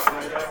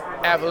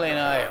 Avelin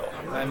Ale,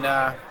 and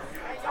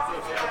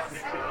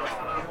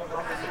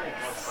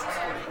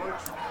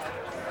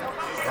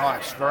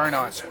nice, very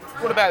nice.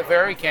 What about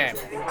Vericam?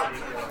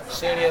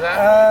 See any of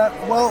that?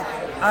 Well,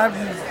 I've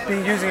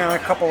been using a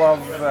couple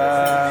of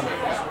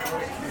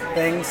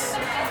things,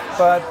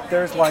 but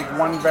there's like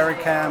one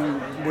Vericam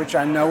which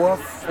I know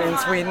of in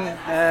Sweden,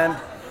 and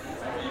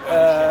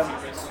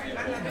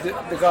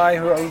the guy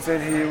who owns it,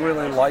 he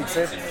really likes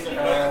it.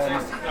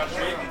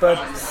 But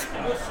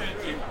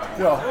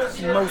well,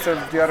 most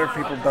of the other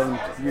people don't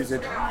use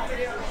it.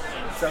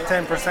 So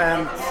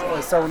 10%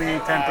 Sony,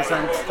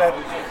 10%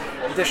 that.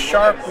 The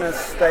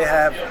sharpness they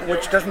have,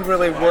 which doesn't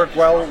really work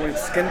well with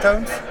skin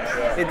tones,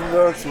 it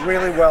works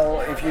really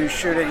well if you're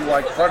shooting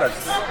like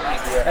products.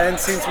 And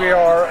since we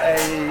are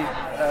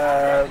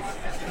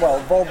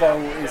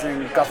Volvo is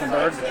in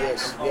Gothenburg,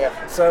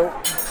 so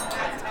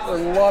a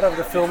lot of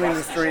the film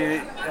industry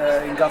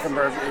in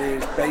Gothenburg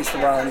is based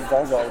around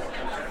Volvo.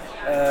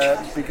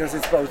 Because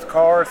it's both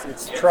cars,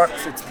 it's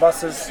trucks, it's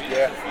buses.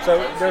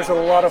 So there's a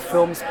lot of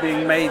films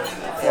being made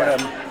for them.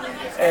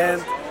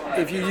 And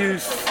if you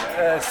use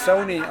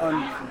Sony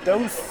on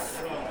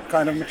those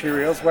kind of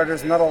materials where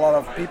there's not a lot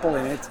of people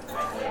in it,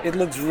 it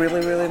looks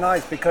really, really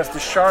nice because the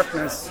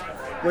sharpness,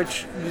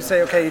 which you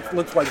say, okay, it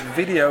looks like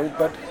video,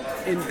 but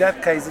in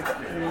that case,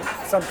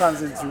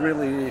 sometimes it's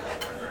really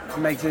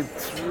makes it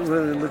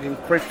really looking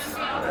crisp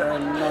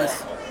and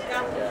nice.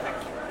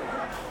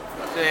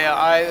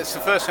 Yeah, it's the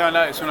first thing I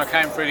noticed when I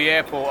came through the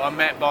airport. I'm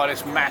met by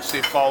this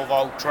massive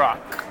Volvo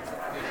truck.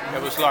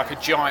 It was like a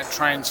giant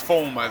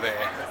transformer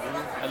there.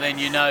 And then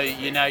you know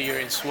you're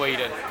in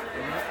Sweden.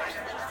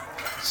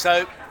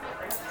 So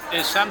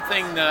there's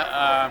something that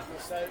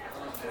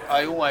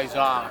I always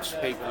ask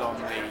people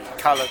on the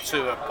Colour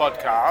Tour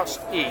podcast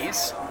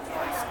is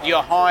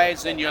your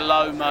highs and your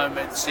low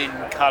moments in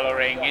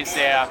colouring. Is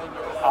there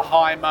a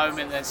high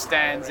moment that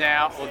stands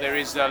out, or there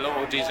is a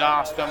little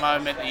disaster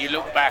moment that you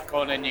look back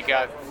on and you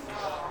go,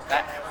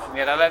 that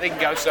didn't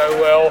go so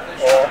well?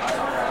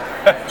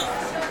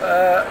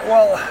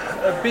 Or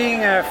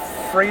being a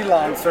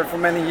freelancer for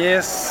many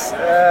years,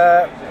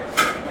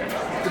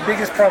 the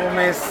biggest problem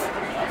is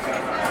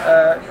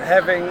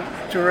having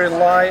to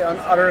rely on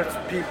other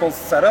people's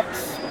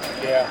setups.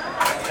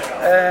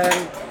 And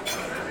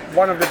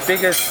one of the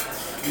biggest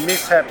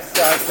mishaps,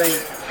 I think,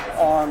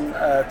 on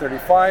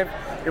 35,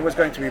 it was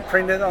going to be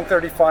printed on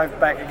 35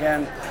 back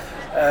again.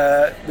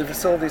 The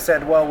facility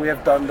said, well, we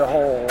have done the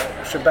whole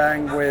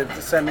shebang with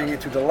sending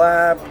it to the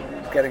lab,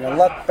 getting a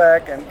lot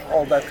back, and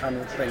all that kind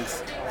of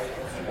things.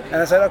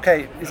 And I said,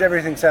 okay, is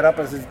everything set up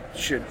as it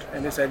should?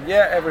 And they said,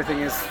 yeah, everything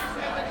is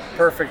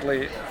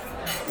perfectly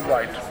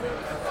right.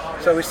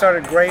 So we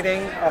started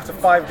grading. After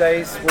 5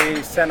 days,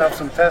 we sent off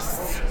some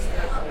tests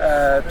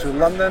to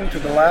London, to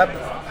the lab.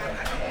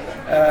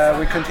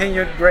 We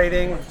continued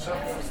grading.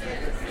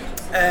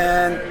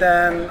 And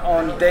then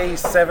on day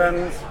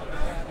 7,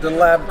 the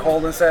lab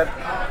called and said,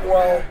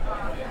 well,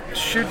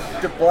 should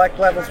the black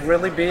levels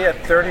really be at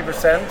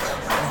 30%?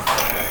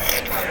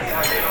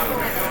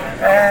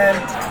 And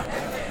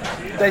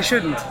they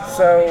shouldn't.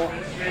 So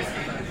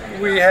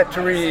we had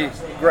to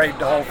re-grade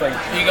the whole thing.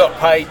 You got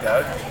paid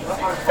though.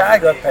 I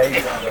got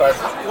paid. But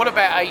what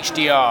about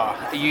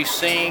HDR? Are you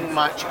seeing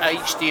much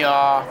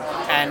HDR,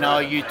 and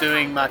are you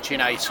doing much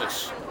in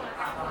ASUS?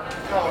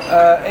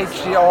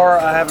 HDR,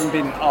 I haven't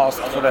been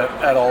asked for that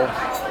at all.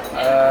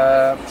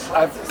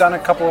 I've done a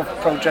couple of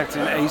projects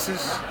in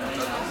ASUS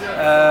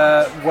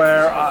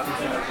where,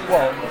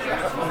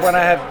 when I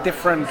had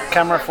different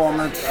camera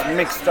formats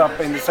mixed up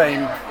in the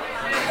same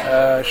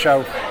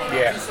show.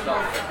 Yeah.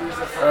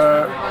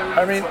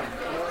 I mean,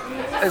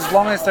 as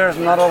long as there's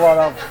not a lot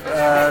of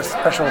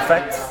special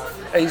effects,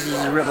 ASUS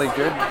is really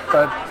good.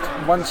 But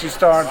once you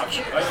start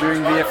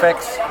doing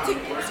VFX,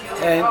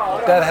 and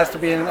that has to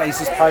be in an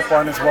ASUS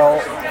pipeline as well.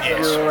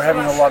 Yes. You're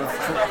having a lot of...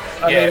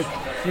 I mean,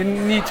 you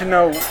need to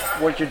know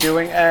what you're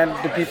doing, and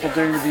the people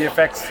doing the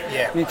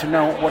VFX need to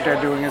know what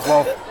they're doing as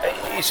well.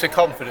 It's a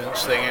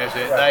confidence thing, isn't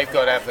it? Right. They've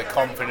got to have the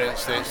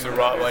confidence that it's the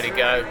right way to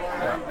go.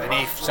 Yeah. And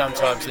if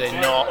sometimes they're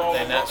not,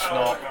 then that's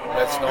not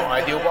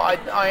ideal.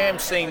 But I am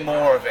seeing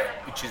more of it,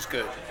 which is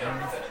good.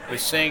 We're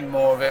seeing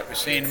more of it. We're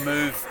seeing a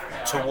move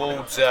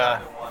towards...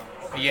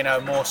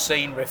 more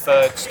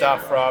scene-referred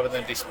stuff rather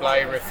than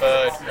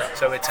display-referred.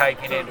 So we're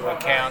taking into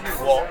account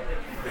what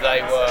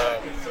they were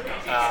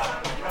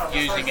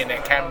using in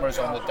their cameras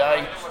on the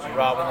day,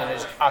 rather than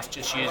us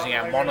just using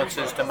our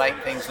monitors to make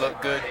things look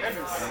good.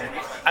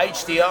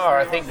 HDR,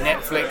 I think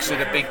Netflix are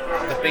the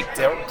big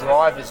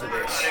drivers of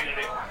this.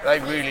 They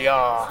really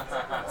are,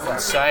 and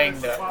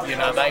saying that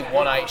they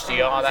want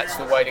HDR. That's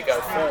the way to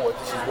go forward.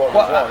 This is what we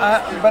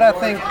want. But I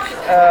think.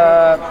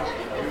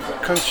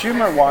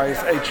 Consumer-wise,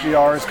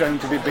 HDR is going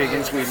to be big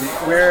in Sweden.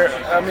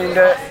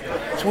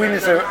 Sweden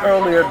is an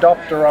early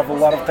adopter of a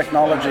lot of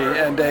technology,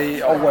 and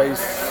they always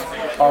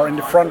are in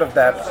the front of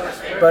that.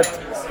 But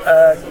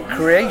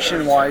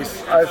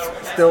creation-wise, I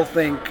still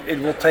think it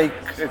will take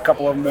a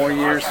couple of more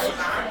years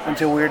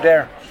until we're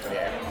there.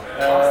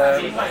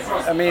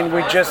 I mean,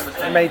 we just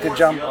made the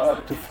jump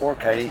up to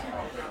 4K.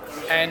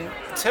 And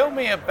tell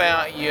me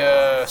about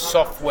your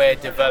software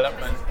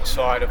development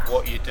side of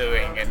what you're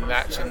doing, and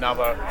that's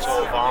another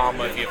sort of arm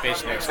of your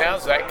business.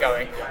 How's that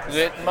going?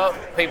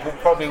 People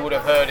probably would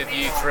have heard of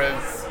you through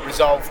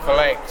Resolve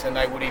Collect, and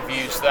they would have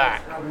used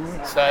that.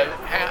 So,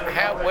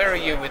 where are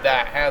you with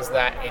that? How's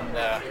that in?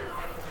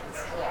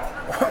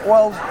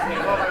 Well,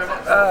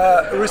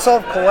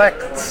 Resolve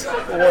Collect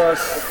was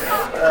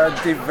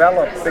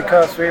developed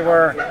because we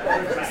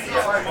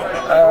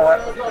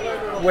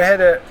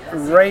had a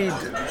RAID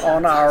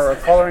on our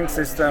coloring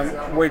system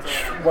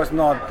which was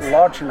not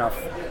large enough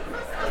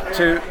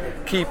to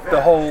keep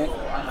the whole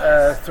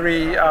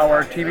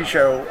 3-hour TV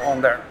show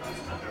on there.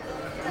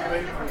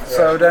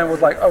 So then it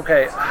was like,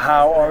 okay,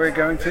 how are we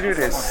going to do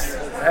this?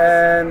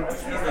 And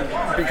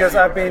because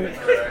I've been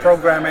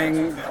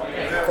programming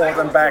forward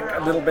and back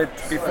a little bit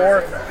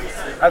before,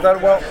 I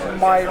thought, well,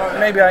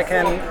 maybe I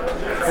can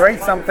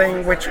create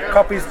something which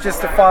copies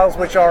just the files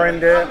which are in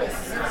the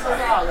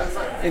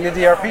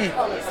DRP.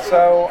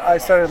 So I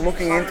started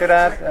looking into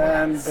that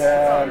and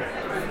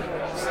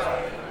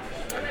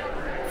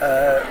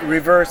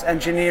reverse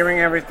engineering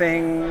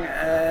everything,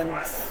 and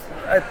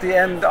at the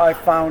end I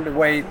found a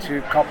way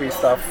to copy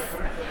stuff.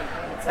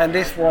 And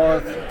this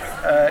was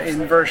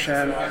in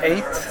version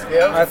 8,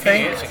 I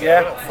think. Years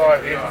ago,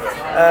 5 years.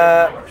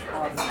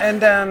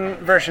 And then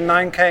version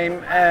 9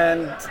 came,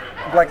 and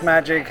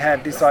Blackmagic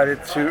had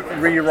decided to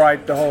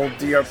rewrite the whole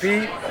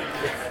DRP,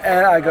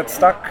 and I got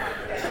stuck.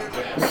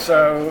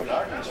 So,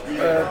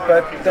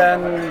 but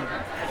then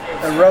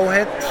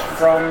Rohit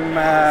from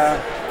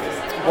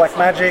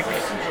Blackmagic,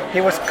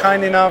 he was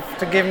kind enough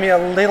to give me a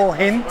little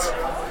hint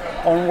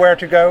on where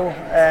to go,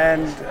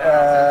 and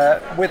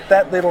with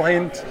that little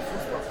hint,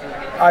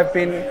 I've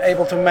been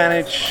able to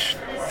manage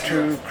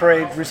to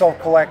create Resolve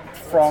Collect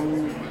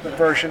from the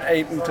version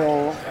 8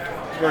 until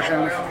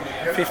version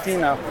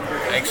 15 now.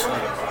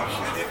 Excellent.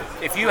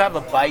 If you have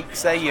a bake,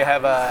 say you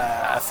have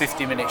a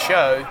 50-minute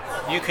show,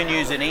 you can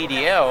use an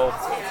EDL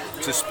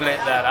to split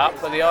that up.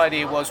 But the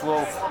idea was,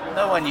 well,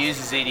 no one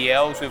uses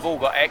EDLs. We've all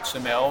got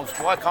XMLs.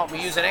 Why can't we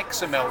use an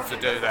XML to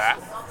do that?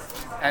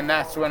 And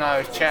that's when I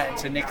was chatting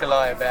to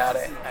Nikolai about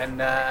it.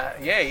 And a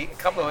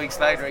couple of weeks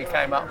later, he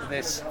came up with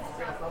this.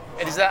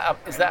 And is that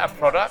a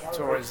product,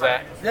 or is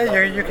that?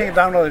 Yeah, you can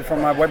download it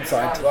from my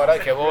website. Right.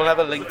 Okay. Well, we'll have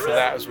a link to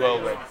that as well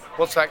then.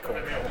 What's that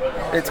called?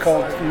 It's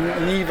called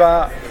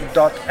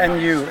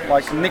Niva.nu,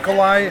 like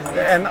Nikolai,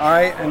 the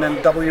N-I, and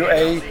then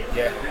W-A .nu.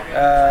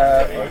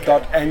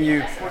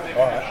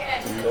 All right.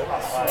 Cool.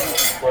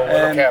 Well,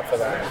 we'll look out for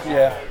that.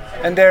 Yeah.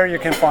 And there you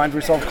can find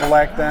Resolve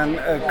Collect and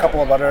a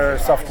couple of other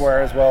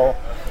software as well.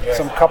 Yeah.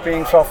 Some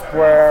copying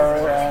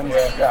software and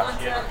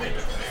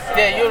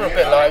Yeah, you're a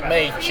bit like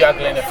me,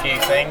 juggling a few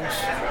things.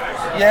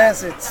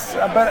 Yes, it's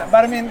but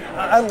I mean,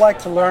 I like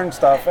to learn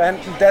stuff, and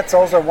that's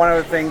also one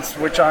of the things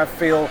which I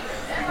feel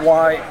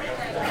why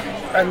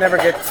I never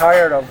get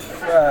tired of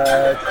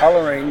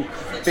coloring,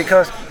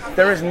 because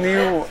there is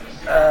new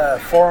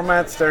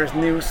formats, there's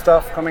new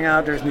stuff coming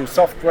out, there's new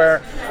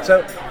software,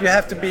 so you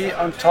have to be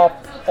on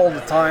top all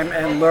the time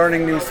and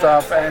learning new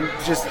stuff and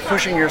just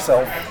pushing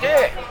yourself.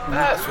 Yeah,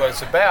 that's what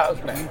it's about,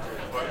 isn't it?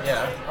 You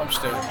know, I'm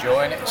still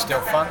enjoying it. It's still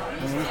fun.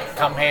 Mm-hmm.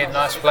 Come here,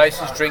 nice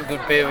places, drink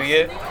good beer with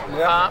you.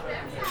 Yeah.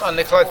 Well,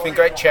 Nikolai, it's been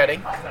great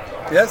chatting.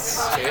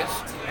 Yes. Cheers.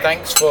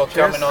 Thanks for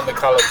coming on the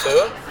colour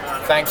tour.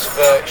 Thanks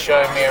for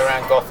showing me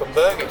around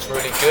Gothenburg. It's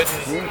really good.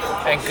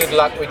 And good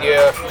luck with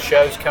your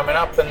shows coming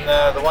up and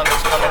the one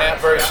that's coming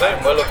out very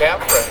soon. We'll look out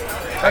for it.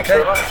 Thanks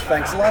very much.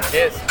 Thanks a lot.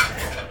 Cheers.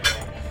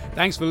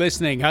 Thanks for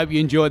listening. Hope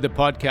you enjoyed the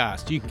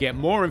podcast. You can get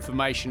more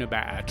information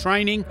about our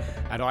training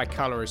at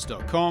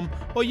iColorist.com,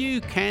 or you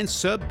can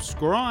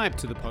subscribe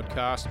to the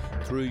podcast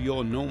through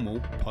your normal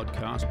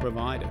podcast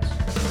providers.